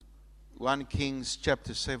1 Kings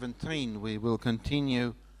chapter 17. We will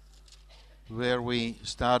continue where we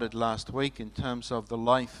started last week in terms of the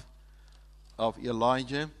life of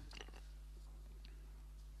Elijah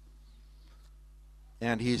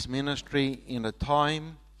and his ministry in a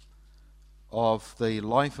time of the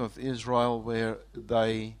life of Israel where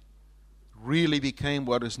they really became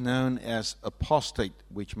what is known as apostate,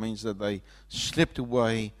 which means that they slipped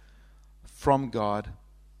away from God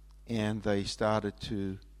and they started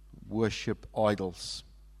to worship idols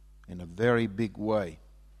in a very big way.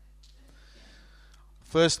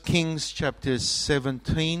 1 Kings chapter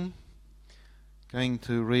 17, going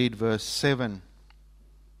to read verse 7.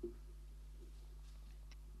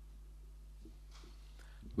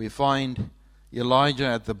 We find Elijah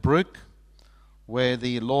at the brook where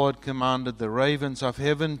the Lord commanded the ravens of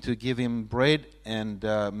heaven to give him bread and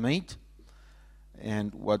meat.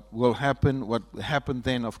 And what happened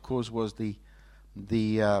then, of course, was the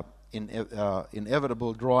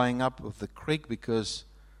inevitable drying up of the creek because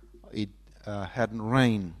it hadn't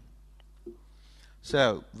rained.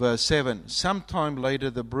 So, verse 7, sometime later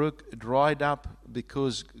the brook dried up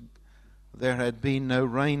because there had been no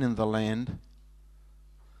rain in the land.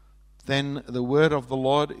 Then the word of the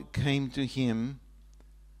Lord came to him,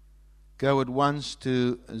 go at once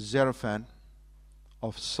to Zarephath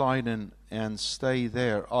of Sidon and stay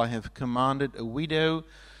there. I have commanded a widow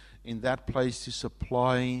in that place to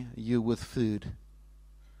supply you with food.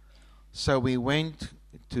 So we went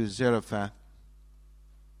to Zarephath.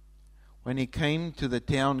 When he came to the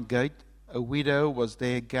town gate, a widow was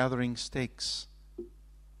there gathering sticks.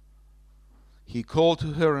 He called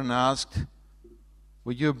to her and asked,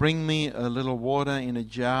 "Will you bring me a little water in a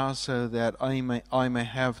jar so that I may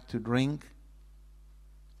have to drink?"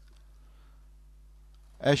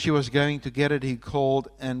 As she was going to get it, he called,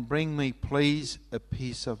 "And bring me, please, a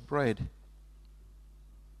piece of bread."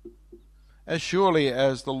 "As surely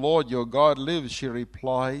as the Lord your God lives," she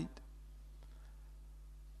replied,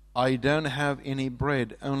 "I don't have any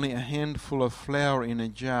bread, only a handful of flour in a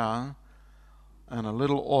jar and a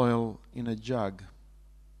little oil in a jug.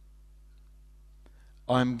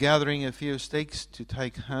 I'm gathering a few sticks to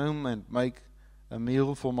take home and make a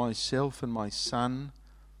meal for myself and my son,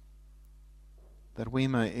 that we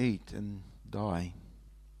may eat and die."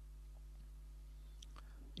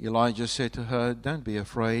 Elijah said to her, "Don't be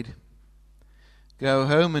afraid. Go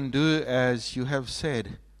home and do as you have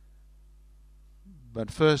said.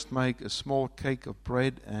 But first make a small cake of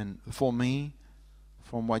bread and for me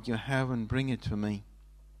from what you have and bring it to me.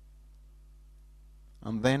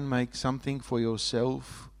 And then make something for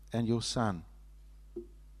yourself and your son.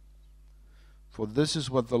 For this is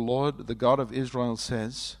what the Lord, the God of Israel,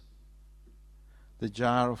 says. The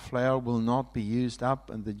jar of flour will not be used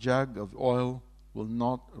up, and the jug of oil will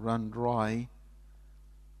not run dry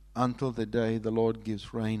until the day the Lord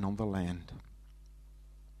gives rain on the land."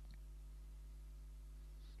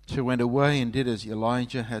 She went away and did as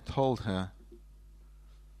Elijah had told her.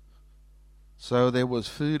 So there was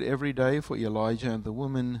food every day for Elijah and the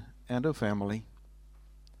woman and her family.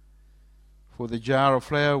 For the jar of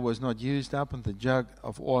flour was not used up, and the jug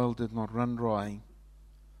of oil did not run dry,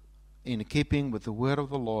 in keeping with the word of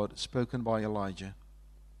the Lord spoken by Elijah.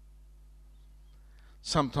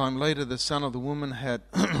 Sometime later, the son of the woman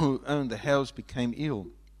who owned the house became ill.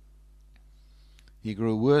 He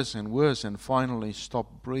grew worse and worse and finally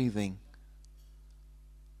stopped breathing.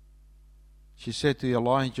 She said to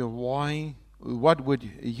Elijah, "What would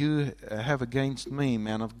you have against me,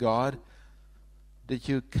 man of God? Did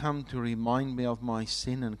you come to remind me of my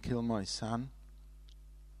sin and kill my son?"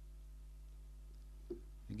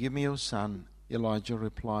 "Give me your son," Elijah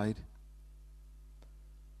replied.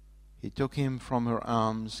 He took him from her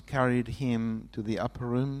arms, carried him to the upper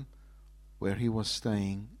room where he was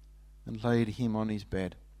staying, and laid him on his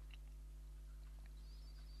bed.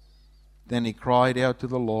 Then he cried out to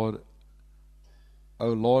the Lord,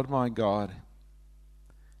 "O Lord my God,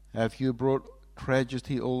 have you brought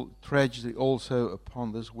tragedy also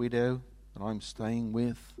upon this widow that I'm staying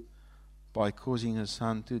with by causing her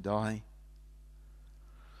son to die?"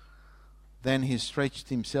 Then he stretched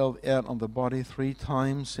himself out on the body 3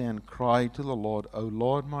 times and cried to the Lord, "O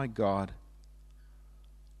Lord my God,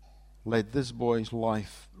 let this boy's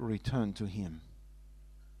life return to him."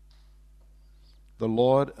 The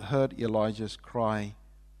Lord heard Elijah's cry,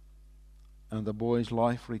 and the boy's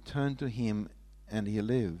life returned to him, and he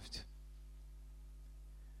lived.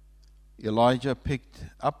 Elijah picked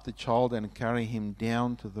up the child and carried him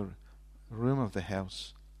down to the room of the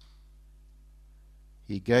house.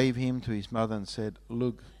 He gave him to his mother and said,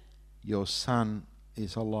 "Look, your son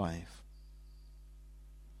is alive."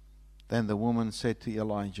 Then the woman said to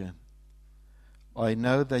Elijah, I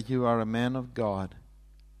know that you are a man of God,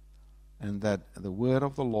 and that the word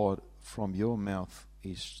of the Lord from your mouth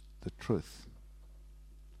is the truth.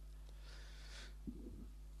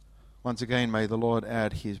 Once again, may the Lord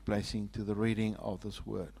add His blessing to the reading of this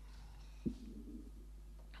word.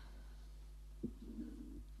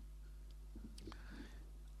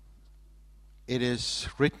 It is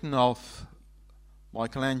written of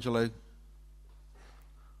Michelangelo,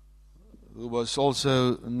 who was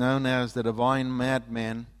also known as the divine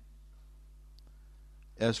madman,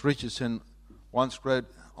 as Richardson once wrote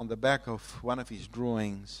on the back of one of his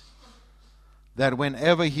drawings, that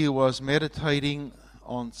whenever he was meditating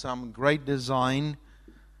on some great design,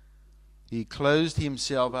 he closed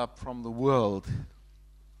himself up from the world.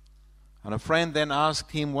 And a friend then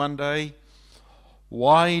asked him one day,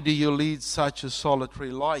 "Why do you lead such a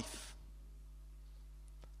solitary life?"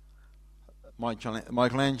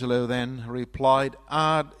 Michelangelo then replied,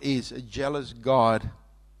 "Art is a jealous God.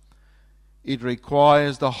 It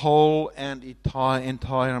requires the whole and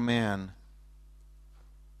entire man."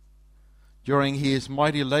 During his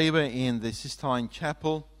mighty labor in the Sistine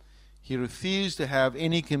Chapel, he refused to have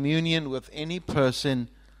any communion with any person,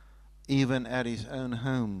 even at his own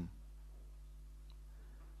home.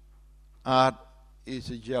 Art is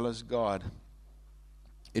a jealous God.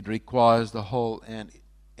 It requires the whole and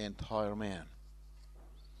entire man.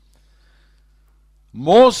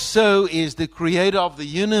 More so is the creator of the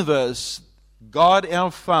universe, God our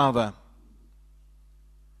Father.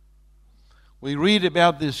 We read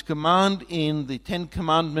about this command in the Ten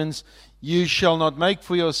Commandments: "You shall not make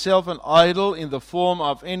for yourself an idol in the form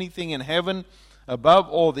of anything in heaven above,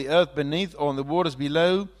 or the earth beneath, or in the waters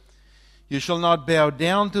below. You shall not bow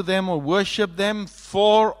down to them or worship them,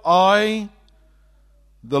 for I,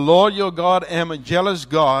 the Lord your God, am a jealous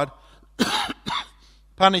God,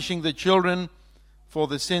 punishing the children for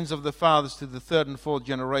the sins of the fathers to the third and fourth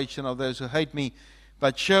generation of those who hate me,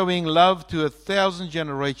 but showing love to 1,000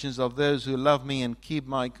 generations of those who love me and keep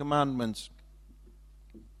my commandments."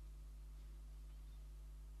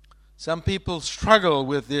 Some people struggle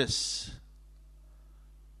with this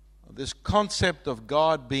concept of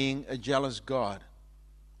God being a jealous God.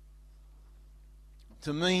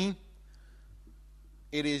 To me,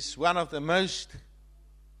 it is one of the most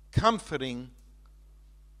comforting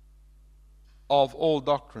of all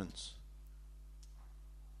doctrines.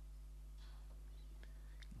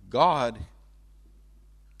 God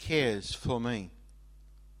cares for me,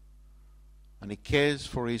 and He cares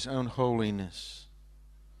for His own holiness,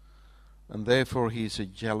 and therefore He is a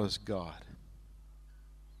jealous God.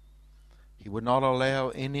 He would not allow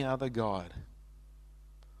any other God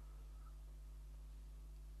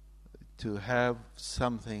to have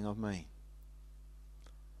something of me,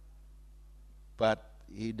 but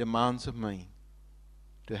He demands of me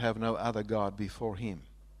to have no other God before Him.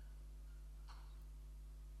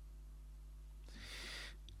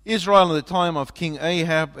 Israel in the time of King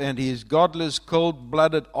Ahab and his godless,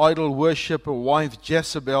 cold-blooded, idol worshipper wife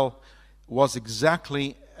Jezebel was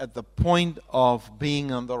exactly at the point of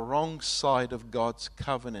being on the wrong side of God's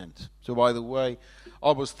covenant. So, by the way,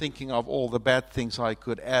 I was thinking of all the bad things I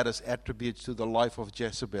could add as attributes to the life of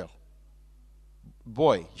Jezebel.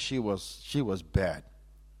 Boy, she was bad.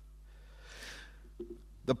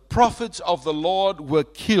 The prophets of the Lord were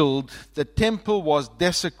killed, the temple was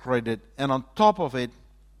desecrated, and on top of it,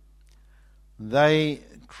 they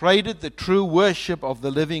traded the true worship of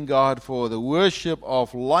the living God for the worship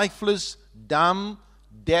of lifeless, dumb,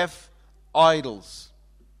 deaf idols.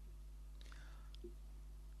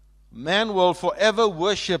 Man will forever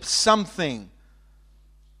worship something,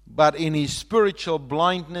 but in his spiritual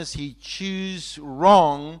blindness he chooses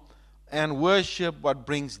wrong and worship what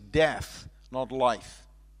brings death, not life.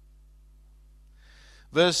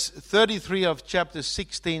 Verse 33 of chapter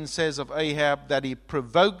 16 says of Ahab that he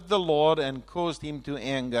provoked the Lord and caused him to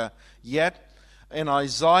anger. Yet, in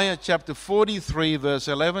Isaiah chapter 43, verse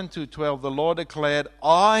 11 to 12, the Lord declared,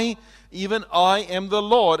 "I, even I, am the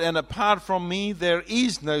Lord, and apart from me there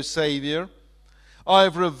is no Savior. I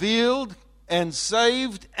have revealed and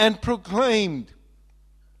saved and proclaimed.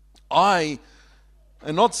 I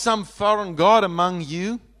am not some foreign God among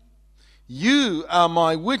you. You are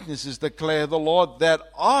my witnesses, declare the Lord, that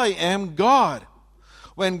I am God."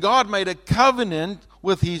 When God made a covenant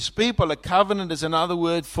with His people, a covenant is another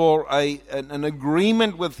word for an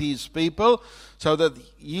agreement with His people, so that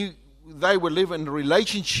they would live in a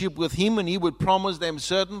relationship with Him, and He would promise them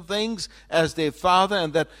certain things as their Father,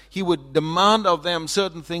 and that He would demand of them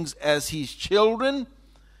certain things as His children.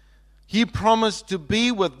 He promised to be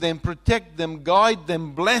with them, protect them, guide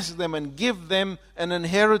them, bless them, and give them an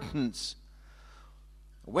inheritance.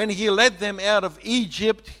 When He led them out of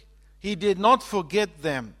Egypt, He did not forget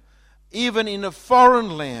them. Even in a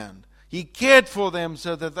foreign land, He cared for them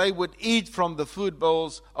so that they would eat from the food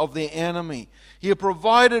bowls of their enemy. He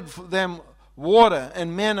provided for them water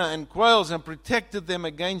and manna and quails and protected them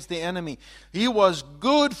against the enemy. He was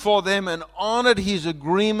good for them and honored His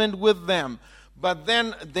agreement with them. But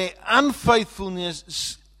then their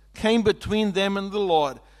unfaithfulness came between them and the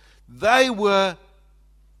Lord. They were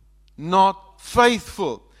not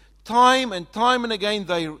faithful. Time and again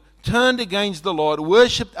they turned against the Lord,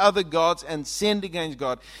 worshipped other gods, and sinned against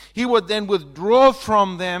God. He would then withdraw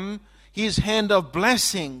from them His hand of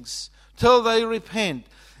blessings till they repent,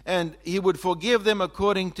 and He would forgive them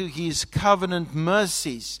according to His covenant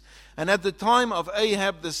mercies. And at the time of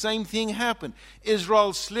Ahab, the same thing happened.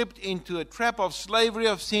 Israel slipped into a trap of slavery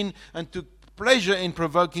of sin and took pleasure in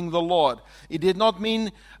provoking the Lord. It did not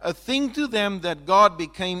mean a thing to them that God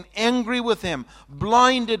became angry with them.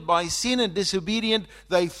 Blinded by sin and disobedient,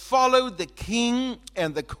 they followed the king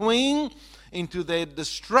and the queen into their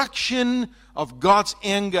destruction of God's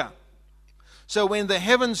anger. So when the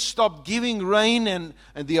heavens stopped giving rain and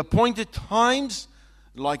the appointed times,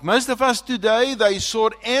 like most of us today, they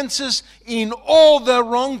sought answers in all the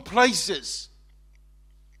wrong places.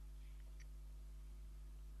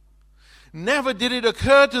 Never did it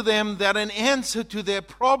occur to them that an answer to their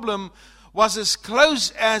problem was as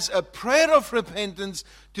close as a prayer of repentance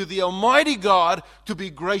to the Almighty God to be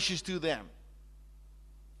gracious to them.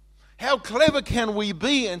 How clever can we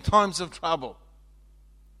be in times of trouble?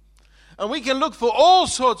 And we can look for all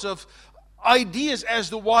sorts of ideas as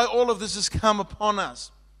to why all of this has come upon us.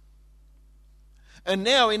 And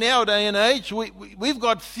now in our day and age, we've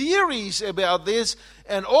got theories about this,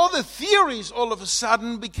 and all the theories all of a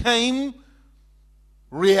sudden became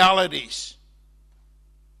realities.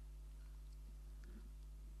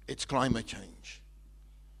 It's climate change.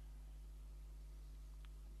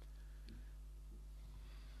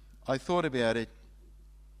 I thought about it.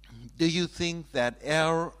 Do you think that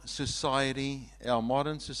our society, our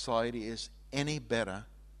modern society, is any better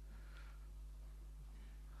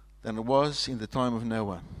than it was in the time of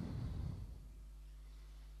Noah?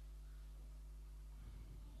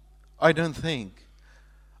 I don't think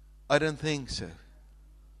so.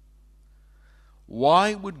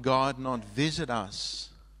 Why would God not visit us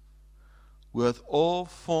with all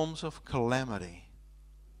forms of calamity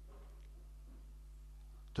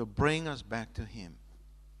to bring us back to Him?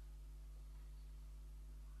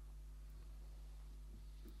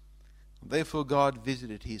 Therefore, God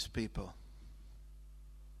visited His people.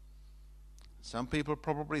 Some people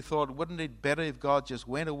probably thought, wouldn't it be better if God just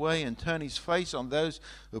went away and turned His face on those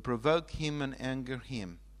who provoke Him and anger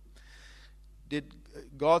Him? Did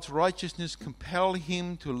God's righteousness compel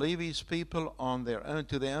Him to leave His people on their own,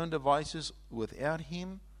 to their own devices without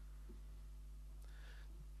Him?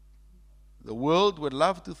 The world would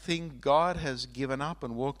love to think God has given up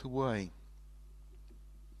and walked away.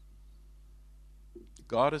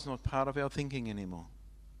 God is not part of our thinking anymore.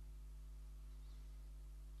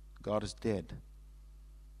 God is dead.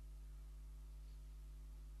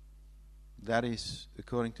 That is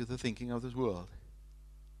according to the thinking of this world.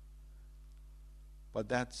 But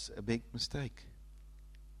that's a big mistake.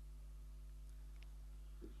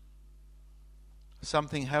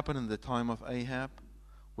 Something happened in the time of Ahab.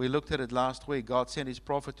 We looked at it last week. God sent His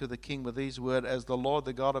prophet to the king with these words, "As the Lord,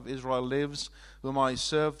 the God of Israel lives, whom I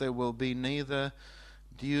serve, there will be neither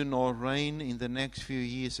dew nor rain in the next few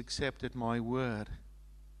years except at my word."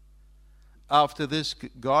 After this,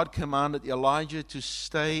 God commanded Elijah to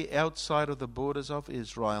stay outside of the borders of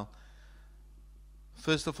Israel.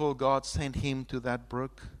 First of all, God sent him to that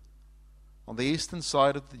brook on the eastern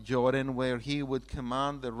side of the Jordan, where He would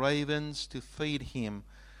command the ravens to feed him.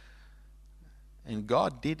 And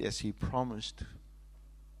God did as He promised.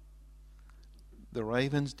 The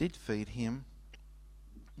ravens did feed him.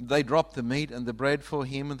 They dropped the meat and the bread for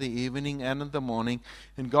him in the evening and in the morning,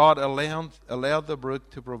 and God allowed the brook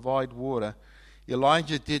to provide water.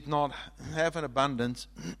 Elijah did not have an abundance,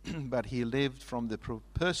 but he lived from the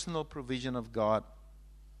personal provision of God.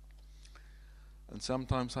 And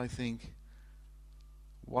sometimes I think,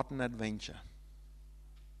 what an adventure.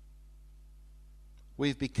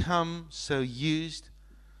 We've become so used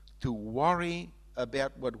to worry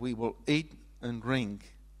about what we will eat and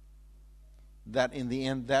drink that in the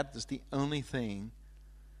end, that is the only thing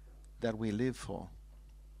that we live for.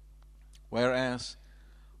 Whereas,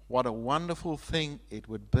 what a wonderful thing it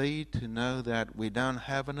would be to know that we don't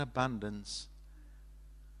have an abundance,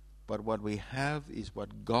 but what we have is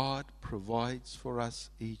what God provides for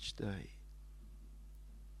us each day.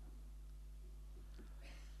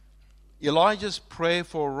 Elijah's prayer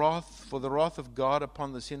for the wrath of God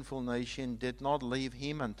upon the sinful nation did not leave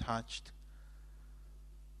him untouched.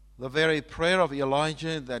 The very prayer of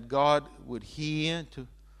Elijah that God would hear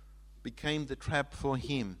became the trap for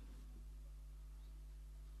him.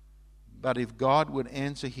 But if God would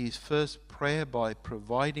answer his first prayer by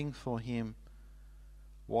providing for him,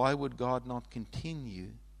 why would God not continue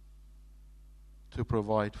to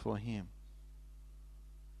provide for him?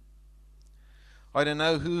 I don't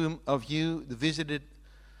know who of you visited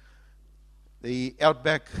the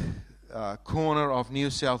outback corner of New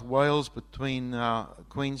South Wales between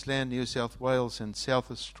Queensland, New South Wales and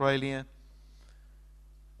South Australia,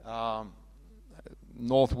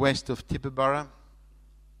 northwest of Tibooburra.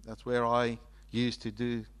 That's where I used to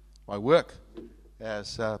do my work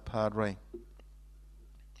as Padre.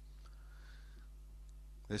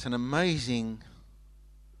 There's an amazing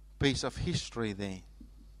piece of history there.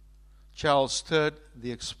 Charles Sturt,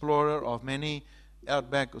 the explorer of many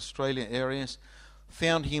outback Australia areas,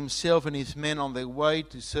 found himself and his men on their way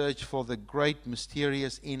to search for the great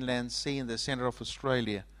mysterious inland sea in the centre of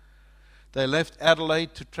Australia. They left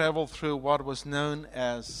Adelaide to travel through what's now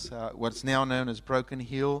known as Broken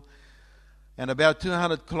Hill, and about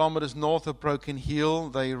 200 kilometres north of Broken Hill,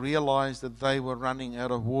 they realised that they were running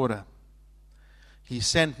out of water. He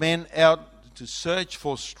sent men out to search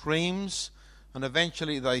for streams, and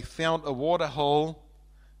eventually they found a water hole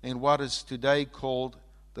in what is today called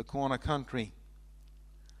the Corner Country,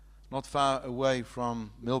 not far away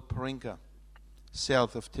from Milparinka,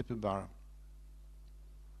 south of Tibooburra.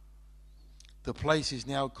 The place is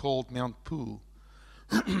now called Mount Pool.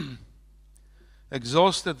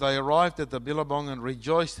 Exhausted, they arrived at the Billabong and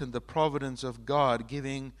rejoiced in the providence of God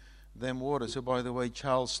giving them water. So, by the way,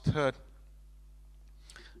 Charles Sturt,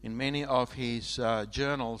 in many of his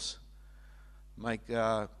journals, make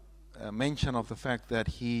mention of the fact that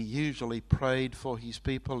he usually prayed for his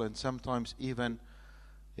people and sometimes even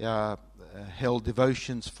held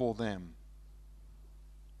devotions for them.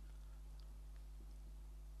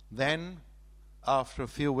 Then, after a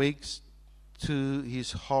few weeks, to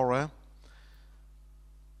his horror,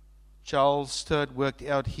 Charles Sturt worked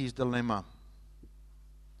out his dilemma.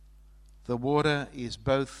 The water is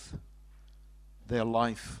both their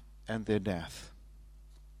life and their death.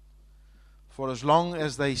 For as long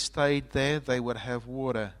as they stayed there, they would have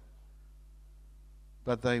water,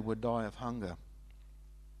 but they would die of hunger.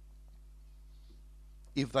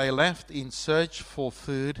 If they left in search for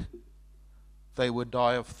food, they would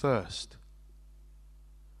die of thirst.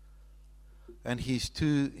 And his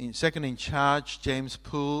second in charge, James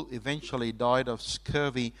Poole, eventually died of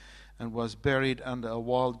scurvy and was buried under a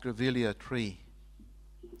wild grevillea tree.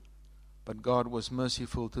 But God was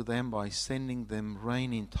merciful to them by sending them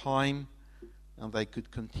rain in time, and they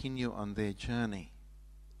could continue on their journey.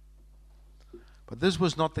 But this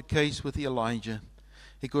was not the case with Elijah.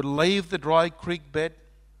 He could leave the dry creek bed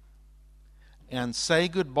and say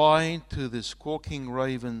goodbye to the squawking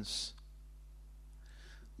ravens,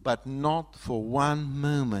 but not for one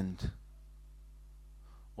moment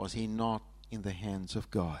was he not in the hands of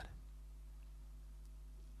God.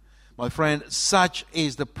 My friend, such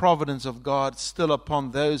is the providence of God still upon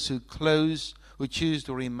those who choose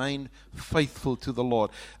to remain faithful to the Lord,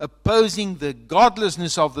 opposing the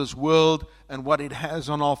godlessness of this world and what it has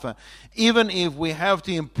on offer. Even if we have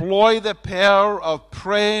to employ the power of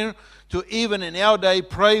prayer to even in our day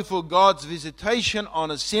pray for God's visitation on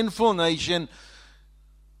a sinful nation,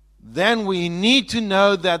 then we need to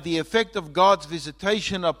know that the effect of God's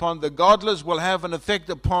visitation upon the godless will have an effect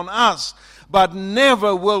upon us, but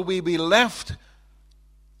never will we be left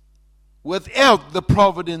without the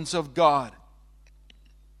providence of God.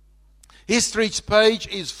 History's page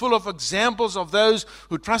is full of examples of those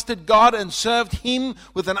who trusted God and served Him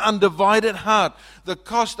with an undivided heart. The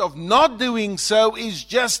cost of not doing so is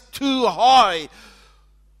just too high.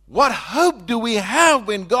 What hope do we have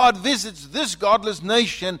when God visits this godless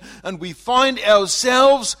nation and we find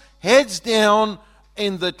ourselves heads down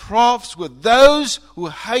in the troughs with those who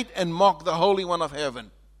hate and mock the Holy One of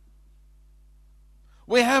Heaven?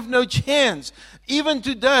 We have no chance. Even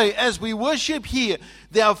today, as we worship here,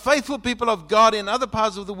 there are faithful people of God in other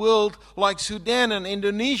parts of the world, like Sudan and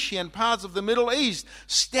Indonesia and parts of the Middle East,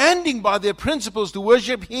 standing by their principles to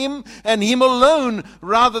worship Him and Him alone,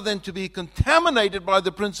 rather than to be contaminated by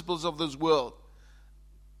the principles of this world.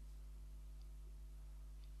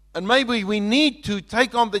 And maybe we need to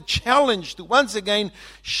take on the challenge to once again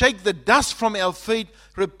shake the dust from our feet,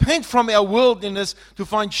 repent from our worldliness, to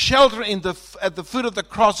find shelter at the foot of the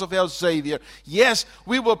cross of our Savior. Yes,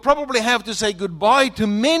 we will probably have to say goodbye to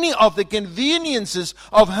many of the conveniences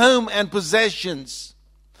of home and possessions.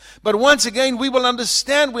 But once again, we will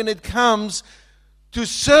understand when it comes to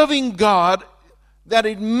serving God that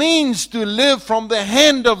it means to live from the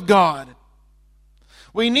hand of God.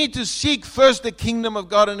 We need to seek first the kingdom of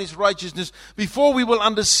God and His righteousness before we will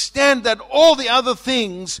understand that all the other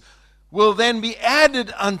things will then be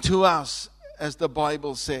added unto us, as the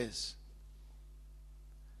Bible says.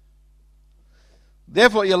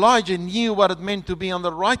 Therefore, Elijah knew what it meant to be on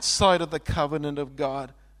the right side of the covenant of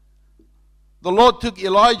God. The Lord took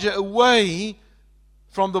Elijah away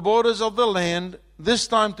from the borders of the land, this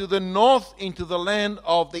time to the north into the land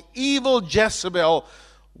of the evil Jezebel,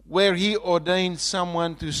 where he ordained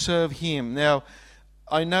someone to serve him. Now,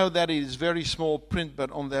 I know that it is very small print,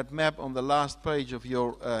 but on that map on the last page of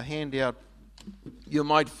your handout, you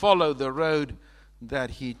might follow the road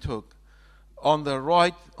that he took. On the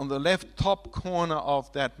right, on the left top corner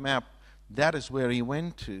of that map, that is where he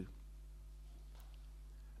went to.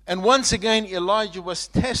 And once again, Elijah was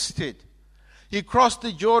tested. He crossed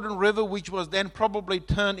the Jordan River, which was then probably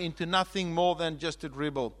turned into nothing more than just a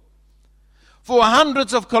dribble. For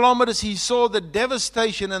hundreds of kilometers, he saw the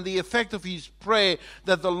devastation and the effect of his prayer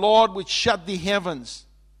that the Lord would shut the heavens.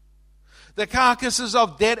 The carcasses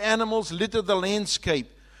of dead animals littered the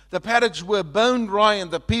landscape. The paddocks were bone dry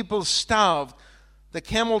and the people starved. The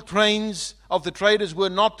camel trains of the traders were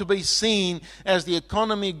not to be seen as the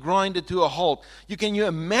economy grinded to a halt. Can you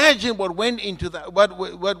imagine what went into that?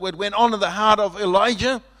 What went on in the heart of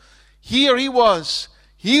Elijah? Here he was.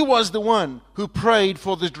 He was the one who prayed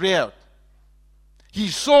for the drought. He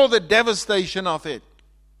saw the devastation of it.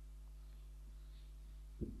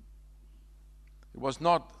 It was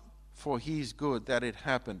not for his good that it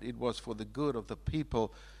happened. It was for the good of the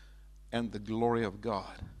people and the glory of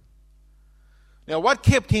God. Now, what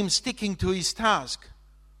kept him sticking to his task?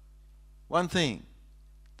 One thing,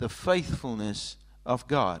 the faithfulness of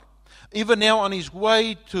God. Even now on his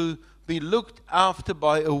way to be looked after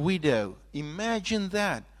by a widow. Imagine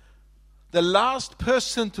that. The last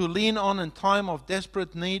person to lean on in time of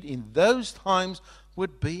desperate need in those times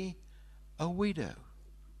would be a widow.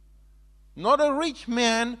 Not a rich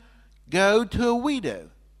man, go to a widow.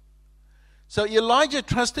 So Elijah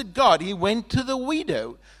trusted God. He went to the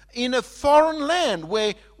widow in a foreign land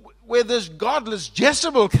where this godless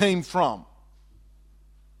Jezebel came from.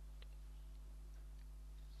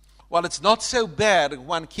 Well, it's not so bad if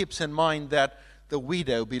one keeps in mind that the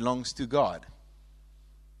widow belongs to God.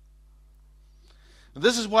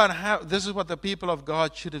 This is what the people of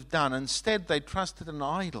God should have done. Instead, they trusted an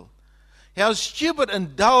idol. How stupid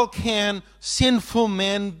and dull can sinful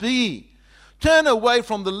man be? Turn away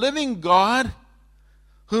from the living God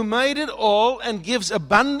who made it all and gives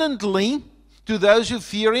abundantly to those who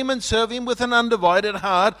fear Him and serve Him with an undivided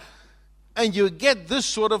heart, and you get this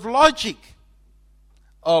sort of logic.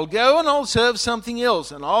 I'll go and I'll serve something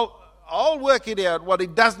else, and I'll work it out. Well,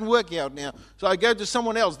 it doesn't work out now. So I go to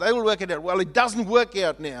someone else. They will work it out. Well, it doesn't work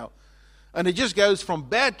out now. And it just goes from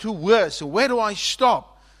bad to worse. So where do I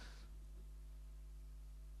stop?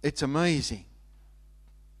 It's amazing.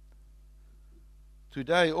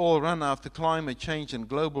 Today, all run after climate change and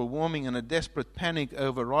global warming and a desperate panic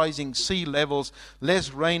over rising sea levels,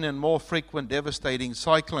 less rain and more frequent devastating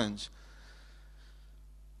cyclones.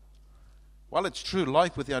 Well, it's true,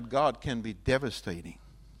 life without God can be devastating.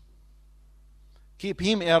 Keep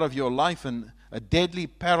Him out of your life and a deadly,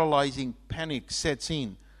 paralyzing panic sets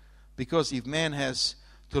in. Because if man has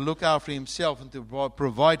to look after himself and to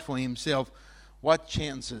provide for himself, what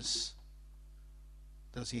chances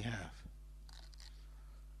does he have?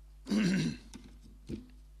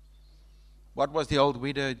 What was the old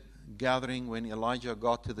widow gathering when Elijah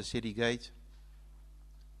got to the city gate?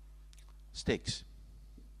 Sticks.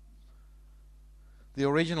 The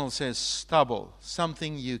original says stubble,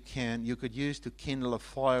 something you could use to kindle a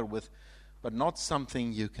fire with, but not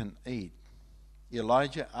something you can eat.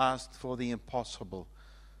 Elijah asked for the impossible,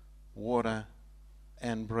 water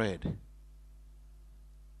and bread.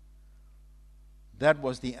 That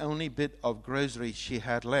was the only bit of groceries she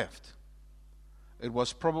had left. It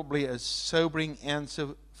was probably a sobering answer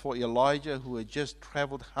for Elijah, who had just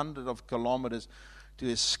traveled hundreds of kilometers to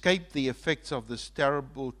escape the effects of this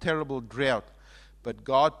terrible, terrible drought. But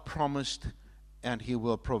God promised, and He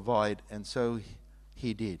will provide, and so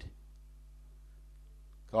He did.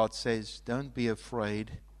 God says, don't be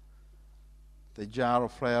afraid. The jar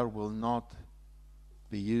of flour will not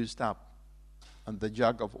be used up, and the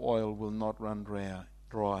jug of oil will not run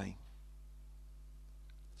dry.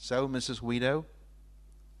 So, Mrs. Widow,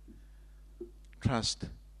 trust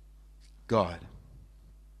God.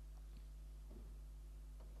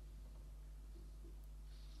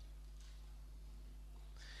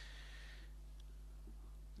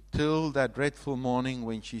 till that dreadful morning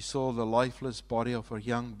when she saw the lifeless body of her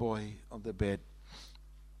young boy on the bed.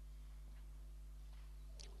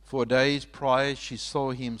 For days prior, she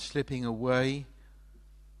saw him slipping away,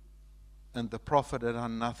 and the prophet had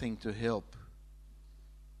done nothing to help.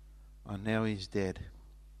 And now he's dead.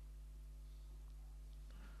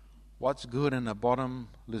 What's good in a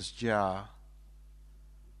bottomless jar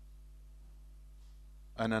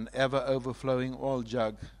and an ever overflowing oil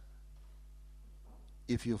jug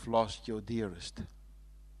if you've lost your dearest?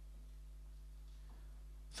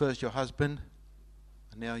 First your husband,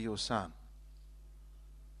 and now your son.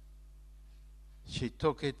 She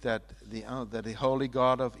took it that the holy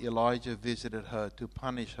God of Elijah visited her to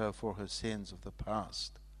punish her for her sins of the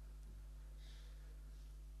past.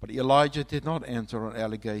 But Elijah did not answer her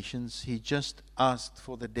allegations. He just asked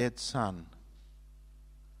for the dead son.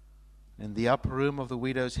 In the upper room of the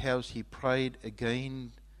widow's house, he prayed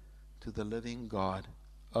again to the living God.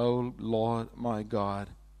 "O Lord, my God,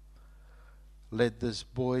 let this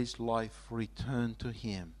boy's life return to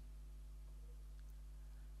him."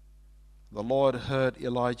 The Lord heard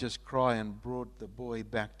Elijah's cry and brought the boy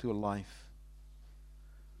back to life.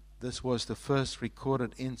 This was the first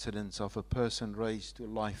recorded incidence of a person raised to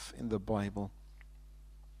life in the Bible.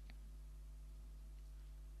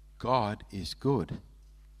 God is good.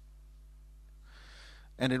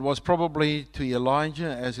 And it was probably to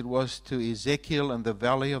Elijah, as it was to Ezekiel in the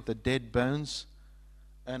valley of the dead bones,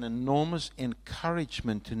 an enormous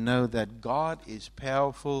encouragement to know that God is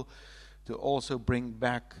powerful to also bring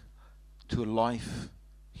back to life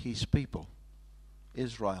his people,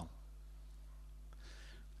 Israel.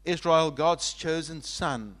 Israel, God's chosen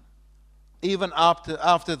son. Even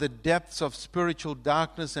after the depths of spiritual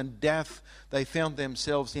darkness and death they found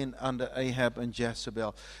themselves in under Ahab and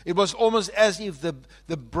Jezebel. It was almost as if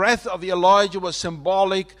the breath of Elijah was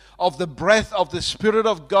symbolic of the breath of the Spirit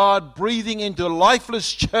of God breathing into a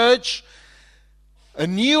lifeless church, a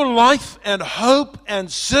new life and hope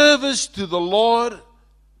and service to the Lord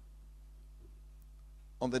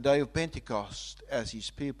on the day of Pentecost, as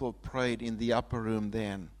his people prayed in the upper room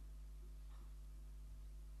then.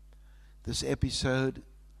 This episode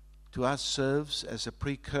to us serves as a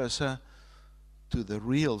precursor to the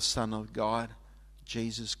real Son of God,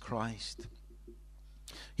 Jesus Christ.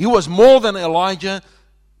 He was more than Elijah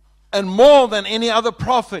and more than any other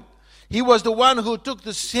prophet. He was the one who took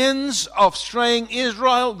the sins of straying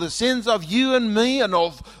Israel, the sins of you and me and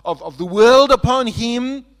of the world upon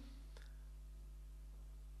him.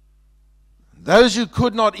 Those who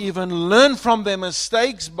could not even learn from their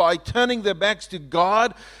mistakes by turning their backs to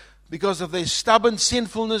God because of their stubborn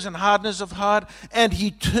sinfulness and hardness of heart. And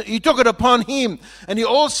he took it upon him. And he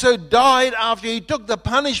also died after he took the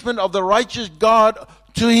punishment of the righteous God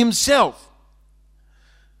to himself.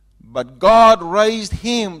 But God raised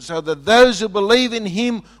him so that those who believe in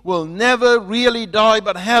him will never really die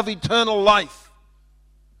but have eternal life.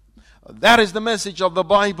 That is the message of the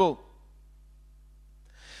Bible.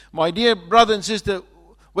 My dear brother and sister,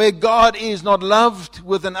 where God is not loved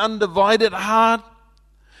with an undivided heart,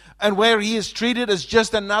 and where he is treated as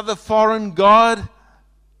just another foreign God,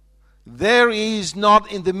 there he is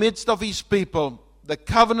not in the midst of his people. The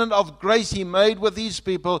covenant of grace he made with his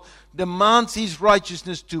people demands his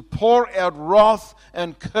righteousness to pour out wrath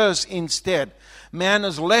and curse instead. Man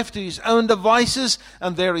is left to his own devices,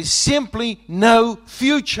 and there is simply no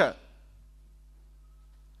future.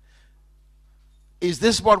 Is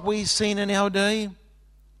this what we've seen in our day?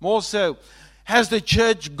 More so. Has the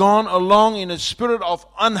church gone along in a spirit of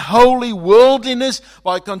unholy worldliness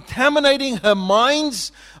by contaminating her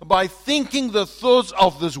minds, by thinking the thoughts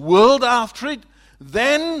of this world after it?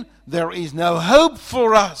 Then there is no hope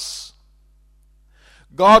for us.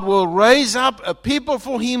 God will raise up a people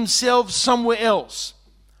for himself somewhere else.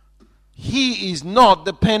 He is not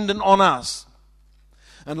dependent on us.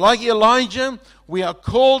 And like Elijah, we are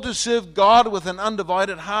called to serve God with an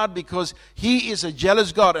undivided heart because he is a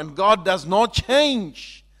jealous God, and God does not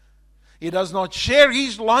change. He does not share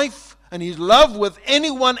his life and his love with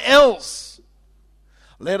anyone else.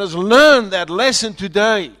 Let us learn that lesson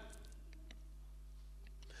today.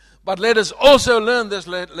 But let us also learn this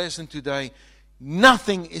lesson today.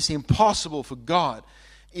 Nothing is impossible for God.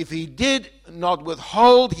 If he did not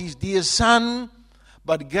withhold his dear son,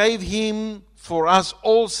 but gave him for us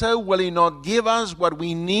also, will he not give us what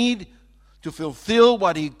we need to fulfill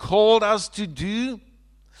what he called us to do?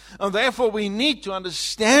 And therefore we need to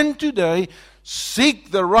understand today,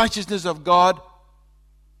 seek the righteousness of God.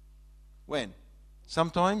 When?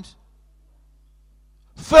 Sometimes?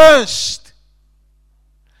 First.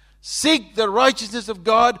 Seek the righteousness of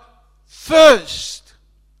God first.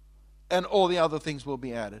 and all the other things will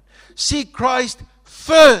be added. Seek Christ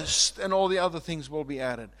first, and all the other things will be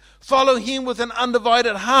added. Follow Him with an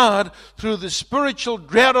undivided heart through the spiritual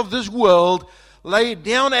drought of this world. Lay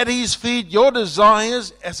down at His feet your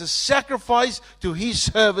desires as a sacrifice to His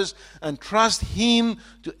service, and trust Him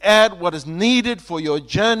to add what is needed for your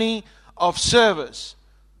journey of service,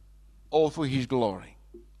 all for His glory.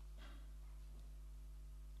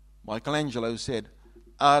 Michelangelo said,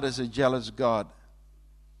 art is a jealous God.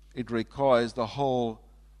 It requires the whole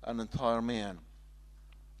and entire man.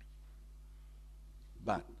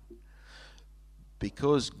 But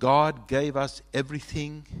because God gave us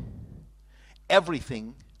everything,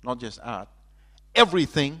 not just art,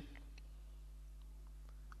 everything,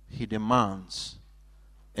 He demands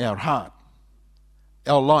our heart,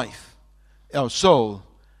 our life, our soul,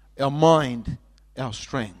 our mind, our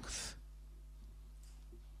strength.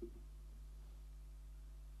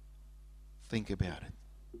 Think about it.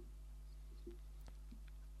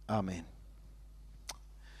 Amen.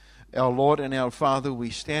 Our Lord and our Father, we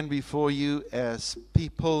stand before You as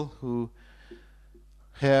people who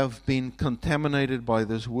have been contaminated by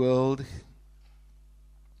this world.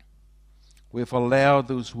 We've allowed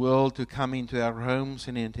this world to come into our homes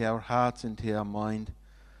and into our hearts, into our mind.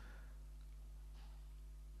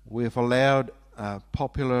 We've allowed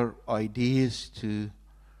popular ideas to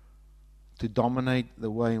dominate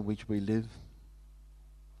the way in which we live.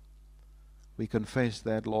 We confess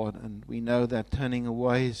that, Lord, and we know that turning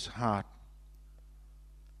away is hard.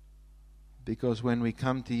 Because when we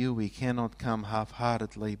come to You, we cannot come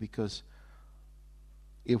half-heartedly, because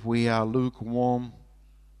if we are lukewarm,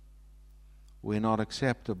 we're not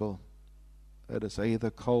acceptable. It is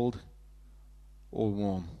either cold or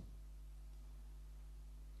warm.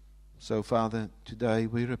 So, Father, today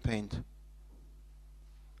we repent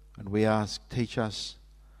and we ask, teach us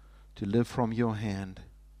to live from Your hand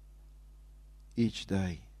each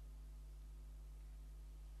day.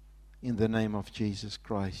 In the name of Jesus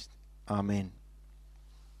Christ. Amen.